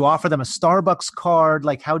 Yeah. Do you offer them a Starbucks card?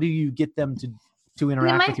 Like, how do you get them to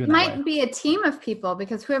interact with you? It might be a team of people,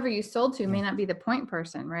 because whoever you sold to may not be the point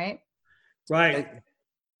person, right? Right.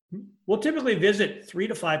 We'll typically visit 3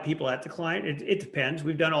 to 5 people at the client. It depends.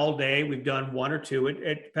 We've done all day. We've done 1 or 2.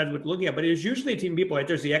 It depends what we're looking at. But it's usually a team of people. Right?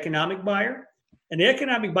 There's the economic buyer. And the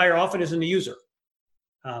economic buyer often isn't the user.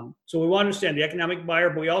 So we want to understand the economic buyer,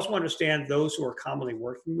 but we also want to understand those who are commonly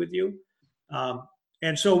working with you.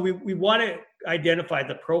 And so we want to identify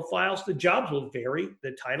the profiles. The jobs will vary.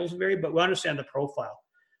 The titles vary, but we understand the profile.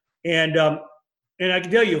 And I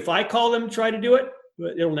can tell you, if I call them and try to do it,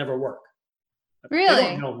 it'll never work. Really? They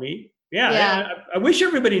don't know me. Yeah. I wish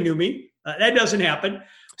everybody knew me. That doesn't happen.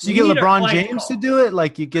 So you get LeBron James to do it?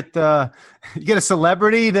 Like you get a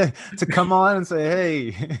celebrity to come on and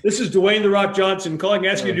say, hey. This is Dwayne "The Rock" Johnson calling,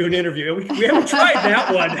 asking you to do an interview. We haven't tried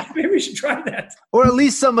that one. Maybe we should try that. Or at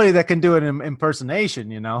least somebody that can do it in impersonation,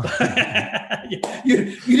 You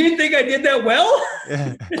didn't think I did that well?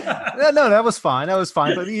 Yeah. No, that was fine.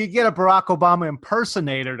 But you get a Barack Obama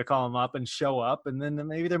impersonator to call him up and show up, and then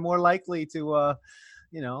maybe they're more likely to want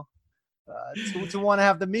to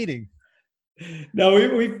have the meeting. No,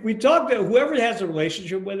 we talked to whoever has a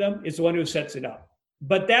relationship with them is the one who sets it up.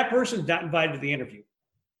 But that person's not invited to the interview.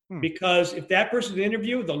 Because if that person's in the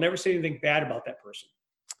interview, they'll never say anything bad about that person.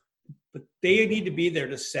 But they need to be there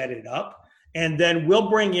to set it up. And then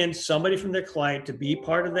we'll bring in somebody from their client to be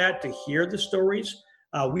part of that, to hear the stories.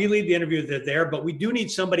 We lead the interview, they're there, but we do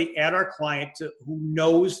need somebody at our client who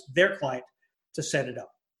knows their client to set it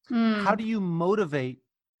up. How do you motivate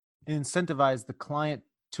and incentivize the client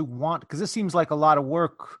to want, because this seems like a lot of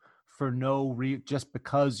work for just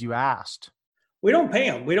because you asked? We don't pay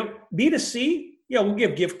them. We don't. B2C, we'll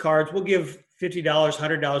give gift cards. We'll give $50,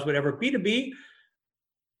 $100, whatever. B2B,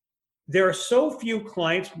 there are so few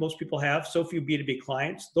clients, most people have, so few B2B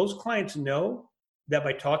clients. Those clients know that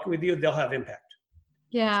by talking with you, they'll have impact.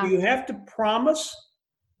 Yeah. So you have to promise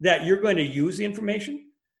that you're going to use the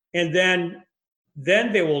information, and then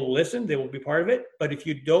they will listen. They will be part of it. But if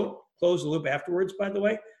you don't close the loop afterwards, by the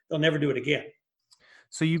way, they'll never do it again.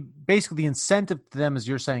 So you basically, the incentive to them is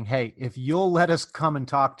you're saying, hey, if you'll let us come and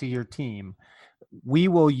talk to your team, we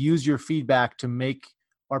will use your feedback to make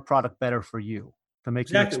our product better for you, to make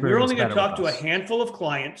your experience better. We're only going to talk to a handful of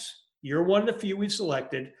clients. You're one of the few we've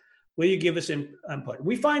selected. Will you give us input?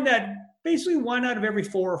 We find that basically 1 out of every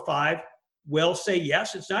 4 or 5 will say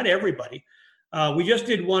yes. It's not everybody. We just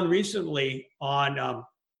did one recently on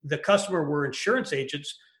the customer were insurance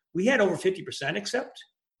agents. We had over 50% accept.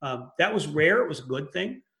 That was rare. It was a good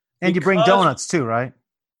thing. And you bring donuts too, right?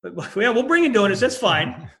 Yeah, we'll bring in donuts. That's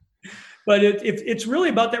fine. But it's really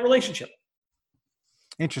about that relationship.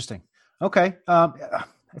 Interesting. Okay.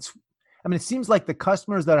 It seems like the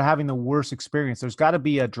customers that are having the worst experience, there's got to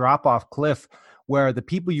be a drop-off cliff where the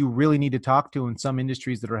people you really need to talk to in some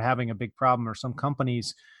industries that are having a big problem, or some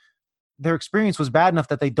companies, their experience was bad enough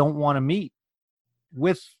that they don't want to meet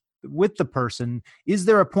with the person. Is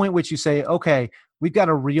there a point which you say, okay, we've got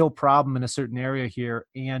a real problem in a certain area here,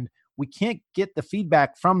 and we can't get the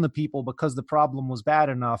feedback from the people because the problem was bad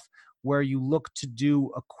enough, where you look to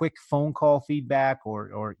do a quick phone call feedback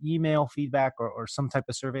or email feedback or some type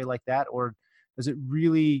of survey like that? Or is it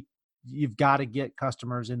really, you've got to get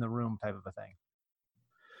customers in the room type of a thing?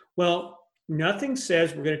 Well, nothing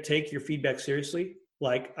says we're going to take your feedback seriously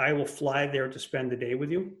like I will fly there to spend the day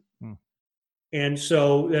with you. And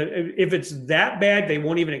so if it's that bad, they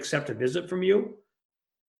won't even accept a visit from you.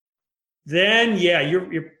 Then, yeah,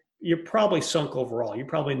 you're probably sunk overall. You're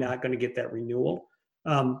probably not going to get that renewal.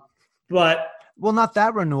 But not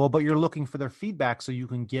that renewal, but you're looking for their feedback so you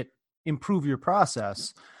can improve your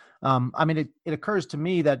process. It occurs to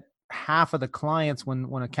me that half of the clients, when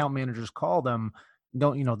account managers call them,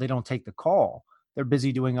 they don't take the call. They're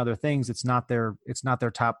busy doing other things. It's not their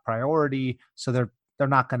top priority. So they're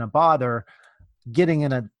not going to bother. Getting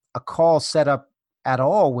in a call set up at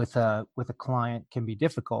all with a client can be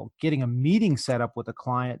difficult. Getting a meeting set up with a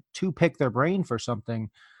client to pick their brain for something.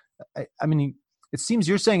 I mean, it seems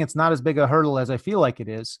you're saying it's not as big a hurdle as I feel like it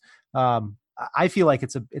is. I feel like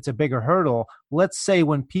it's a bigger hurdle. Let's say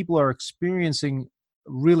when people are experiencing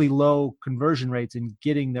really low conversion rates and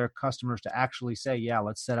getting their customers to actually say, yeah,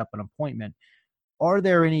 let's set up an appointment. Are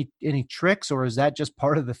there any tricks, or is that just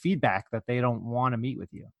part of the feedback that they don't want to meet with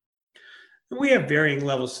you? We have varying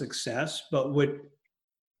levels of success, but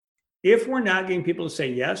if we're not getting people to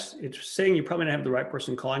say yes, it's saying you probably don't have the right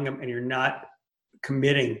person calling them and you're not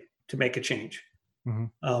committing to make a change.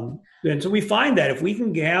 Mm-hmm. And so we find that if we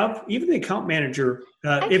can have even the account manager,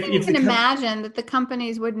 I can imagine that the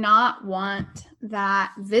companies would not want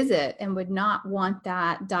that visit and would not want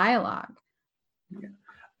that dialogue. Yeah.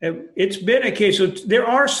 It's been a case. So there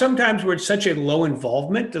are some times where it's such a low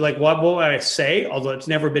involvement. Like, what will I say? Although it's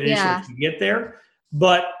never been an issue to get there.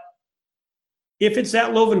 But if it's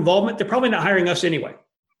that low of involvement, they're probably not hiring us anyway.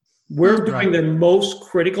 We're doing the most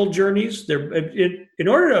critical journeys. In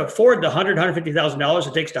order to afford the $100,000, $150,000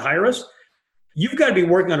 it takes to hire us, you've got to be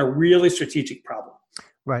working on a really strategic problem.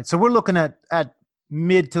 Right. So we're looking at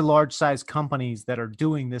mid to large size companies that are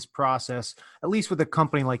doing this process, at least with a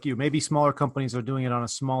company like you. Maybe smaller companies are doing it on a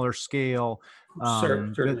smaller scale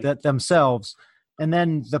themselves. And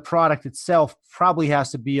then the product itself probably has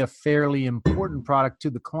to be a fairly important product to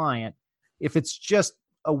the client. If it's just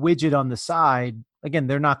a widget on the side, again,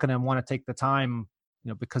 they're not going to want to take the time,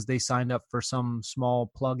 because they signed up for some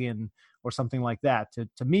small plugin or something like that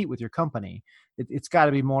to meet with your company. It's got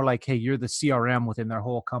to be more like, hey, you're the CRM within their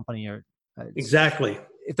whole company. Or exactly.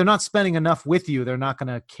 If they're not spending enough with you, they're not going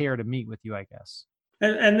to care to meet with you, I guess.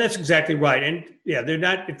 And that's exactly right. And yeah, they're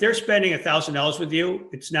not. If they're spending $1,000 with you,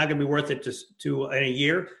 it's not going to be worth it to in a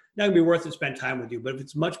year. Not going to be worth it to spend time with you. But if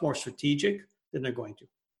it's much more strategic, then they're going to.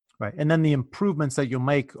 Right. And then the improvements that you'll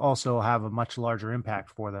make also have a much larger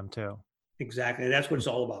impact for them too. Exactly. That's what it's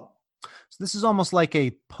all about. So this is almost like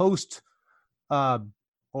a post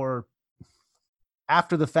or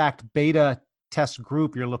after the fact beta test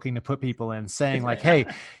group you're looking to put people in, saying like, hey,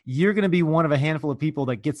 you're going to be one of a handful of people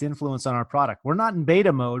that gets influence on our product. We're not in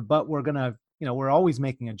beta mode, but we're going to, we're always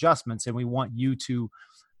making adjustments, and we want you to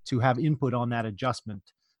have input on that adjustment.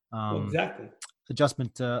 Exactly.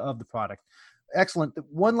 Adjustment of the product. Excellent.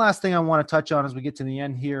 One last thing I want to touch on as we get to the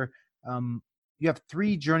end here. You have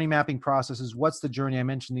 3 journey mapping processes. What's the journey? I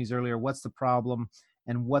mentioned these earlier. What's the problem?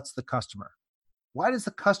 And what's the customer? Why does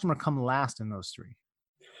the customer come last in those 3?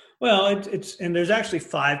 Well, and there's actually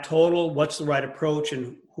 5 total. What's the right approach,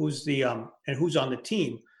 and who's who's on the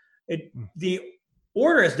team? The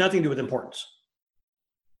order has nothing to do with importance.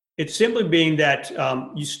 It's simply being that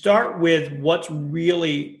you start with what's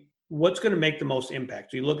going to make the most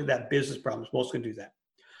impact. So you look at that business problem, it's most going to do that.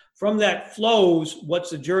 From that flows, what's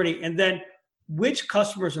the journey? And then which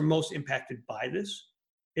customers are most impacted by this?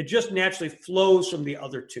 It just naturally flows from the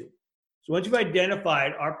other 2. So once you've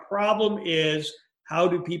identified our problem is how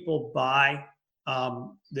do people buy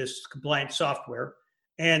this compliance software?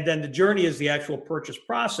 And then the journey is the actual purchase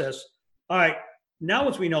process. All right, now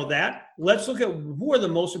once we know that, let's look at who are the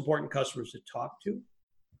most important customers to talk to.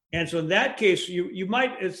 And so in that case, you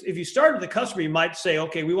might, if you start with the customer, you might say,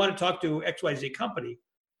 okay, we want to talk to XYZ company.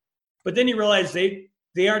 But then you realize they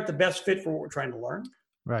aren't the best fit for what we're trying to learn.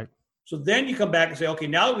 Right. So then you come back and say, okay,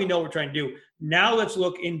 now that we know what we're trying to do, now let's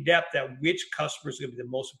look in depth at which customers are going to be the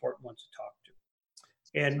most important ones to talk to.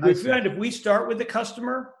 And we find if we start with the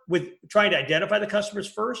customer, with trying to identify the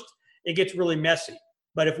customers first, it gets really messy.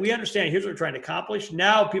 But if we understand, here's what we're trying to accomplish,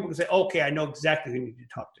 now people can say, okay, I know exactly who you need to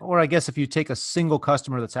talk to. Or I guess if you take a single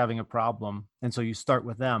customer that's having a problem, and so you start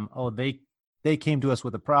with them, they came to us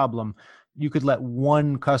with a problem, you could let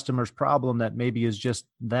one customer's problem that maybe is just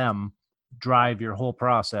them drive your whole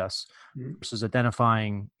process versus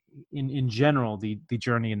identifying in general the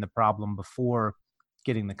journey and the problem before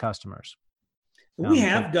getting the customers. We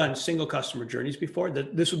have done single customer journeys before.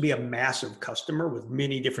 This would be a massive customer with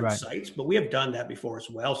many different sites, but we have done that before as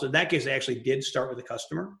well. So in that case, they actually did start with the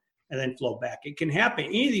customer and then flow back. It can happen.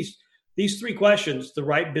 Any of these 3 questions, the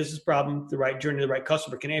right business problem, the right journey, the right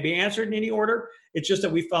customer, can be answered in any order. It's just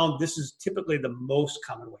that we found this is typically the most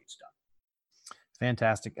common way it's done.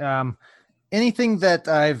 Fantastic. Anything that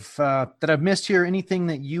I've missed here? Anything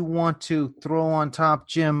that you want to throw on top,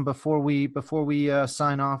 Jim, before we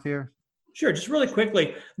sign off here? Sure. Just really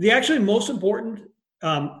quickly, the actually most important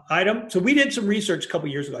item. So we did some research a couple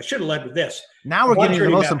of years ago. I should have led with this. Now we're getting to the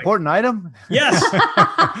most important item. Yes.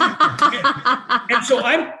 And so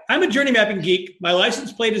I'm a journey mapping geek. My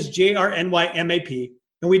license plate is JRNYMAP.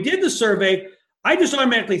 And we did the survey. I just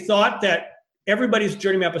automatically thought that everybody's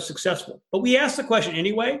journey map is successful. But we asked the question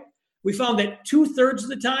anyway. We found that 2/3 of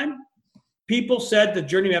the time, people said the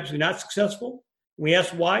journey maps were not successful. We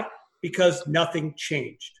asked why. Because nothing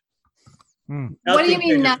changed. What do you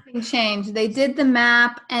mean nothing changed? They did the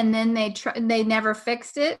map and then they never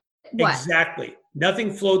fixed it? What? Exactly.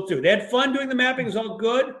 Nothing flowed through. They had fun doing the mapping. It was all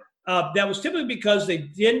good. That was typically because they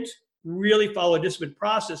didn't really follow a disciplined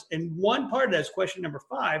process. And one part of that is question number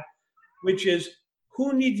 5, which is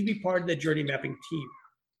who needs to be part of the journey mapping team?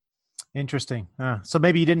 Interesting. So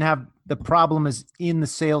maybe you didn't have the problem is in the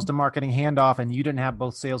sales to marketing handoff, and you didn't have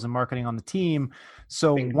both sales and marketing on the team.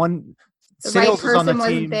 So the right person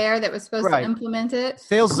wasn't there that was supposed to implement it.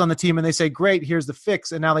 Sales is on the team and they say, great, here's the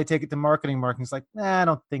fix. And now they take it to marketing. Marketing's like, I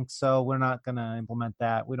don't think so. We're not going to implement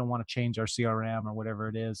that. We don't want to change our CRM or whatever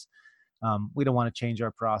it is. We don't want to change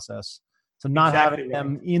our process. So not having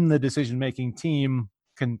them in the decision-making team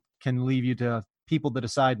can leave you to people that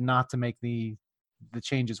decide not to make the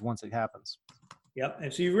changes once it happens. Yep.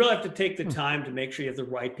 And so you really have to take the time to make sure you have the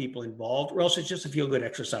right people involved, or else it's just a feel-good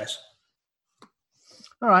exercise.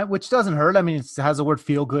 All right, which doesn't hurt. I mean, it has the word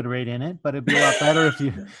 "feel good" right in it, but it'd be a lot better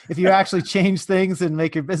if you actually change things and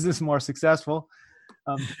make your business more successful.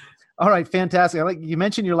 All right, fantastic. You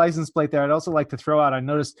mentioned your license plate there. I'd also like to throw out. I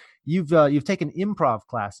noticed you've taken improv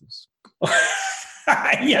classes.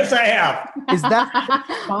 Yes, I have. Is that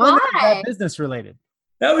fun? Or is that business related?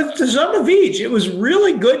 That was to some of each. It was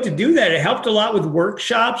really good to do that. It helped a lot with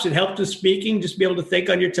workshops. It helped with speaking, just be able to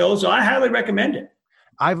think on your toes. So I highly recommend it.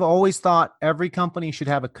 I've always thought every company should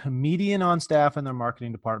have a comedian on staff in their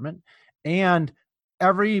marketing department, and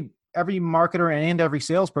every marketer and every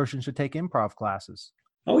salesperson should take improv classes.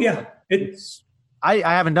 Oh yeah. I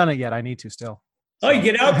haven't done it yet. I need to still. Oh, you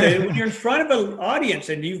get out there when you're in front of an audience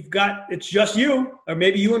and it's just you, or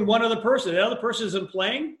maybe you and one other person. The other person isn't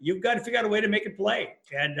playing. You've got to figure out a way to make it play.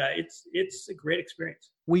 And it's a great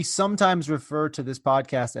experience. We sometimes refer to this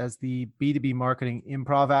podcast as the B2B marketing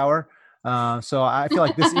improv hour. So I feel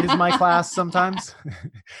like this is my class sometimes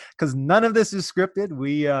because none of this is scripted.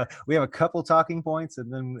 We have a couple talking points,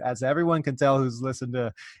 and then as everyone can tell who's listened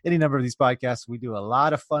to any number of these podcasts, we do a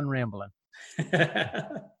lot of fun rambling.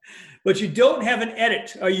 But you don't have an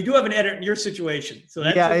edit, or you do have an edit in your situation. So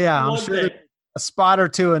that's I'm sure there's a spot or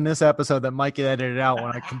two in this episode that might get edited out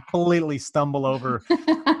when I completely stumble over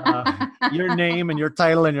your name and your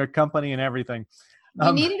title and your company and everything.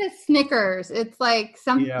 You needed a Snickers. It's like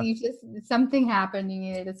something happened. You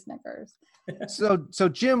needed a Snickers. So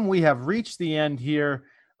Jim, we have reached the end here.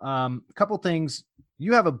 A couple things.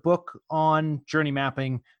 You have a book on journey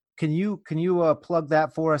mapping. Can you plug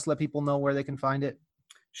that for us? Let people know where they can find it.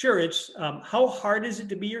 Sure. It's How Hard Is It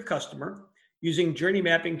to Be Your Customer? Using Journey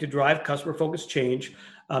Mapping to Drive Customer-Focused Change.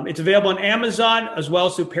 It's available on Amazon as well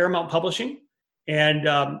as through Paramount Publishing. And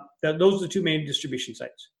those are the two main distribution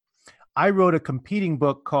sites. I wrote a competing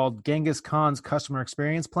book called Genghis Khan's Customer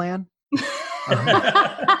Experience Plan.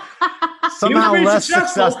 Somehow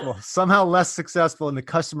less successful in the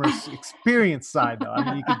customer experience side, though. I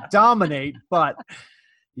mean, you can dominate, but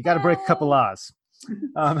you got to break a couple laws.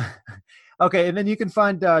 Okay, and then you can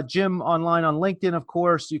find Jim online on LinkedIn, of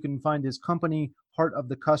course. You can find his company,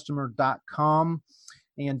 heartofthecustomer.com.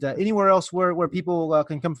 And anywhere else where people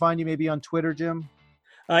can come find you, maybe on Twitter, Jim?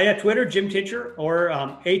 Twitter, Jim Tincher, or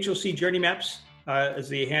HOC Journey Maps is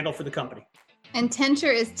the handle for the company. And Tincher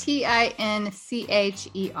is TINCHER.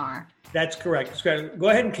 That's correct. Go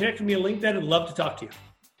ahead and connect with me on LinkedIn. I'd love to talk to you.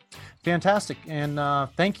 Fantastic. And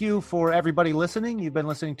thank you for everybody listening. You've been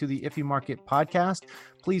listening to the If You Market podcast.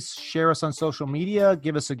 Please share us on social media.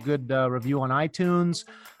 Give us a good review on iTunes.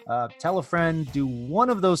 Tell a friend. Do one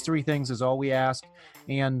of those three things is all we ask.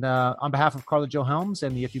 And on behalf of Carla Jo Helms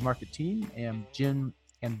and the If You Market team and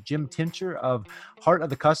Jim Tincher of Heart of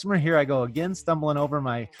the Customer. Here I go again, stumbling over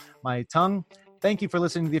my tongue. Thank you for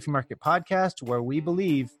listening to the If You Market podcast, where we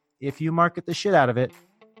believe if you market the shit out of it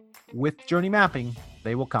with journey mapping,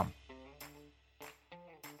 they will come.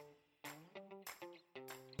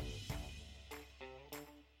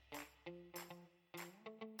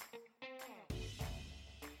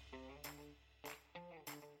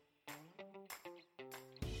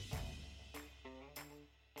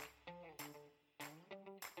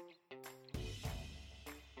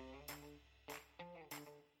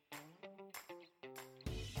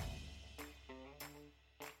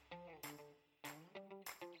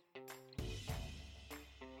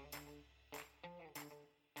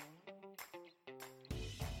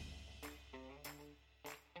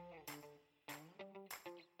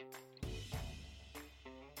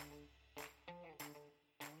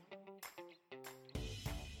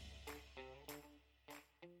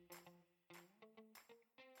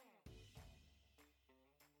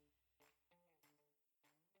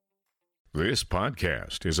 This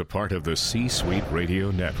podcast is a part of the C-Suite Radio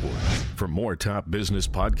Network. For more top business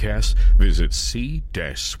podcasts, visit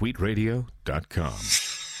c-suiteradio.com.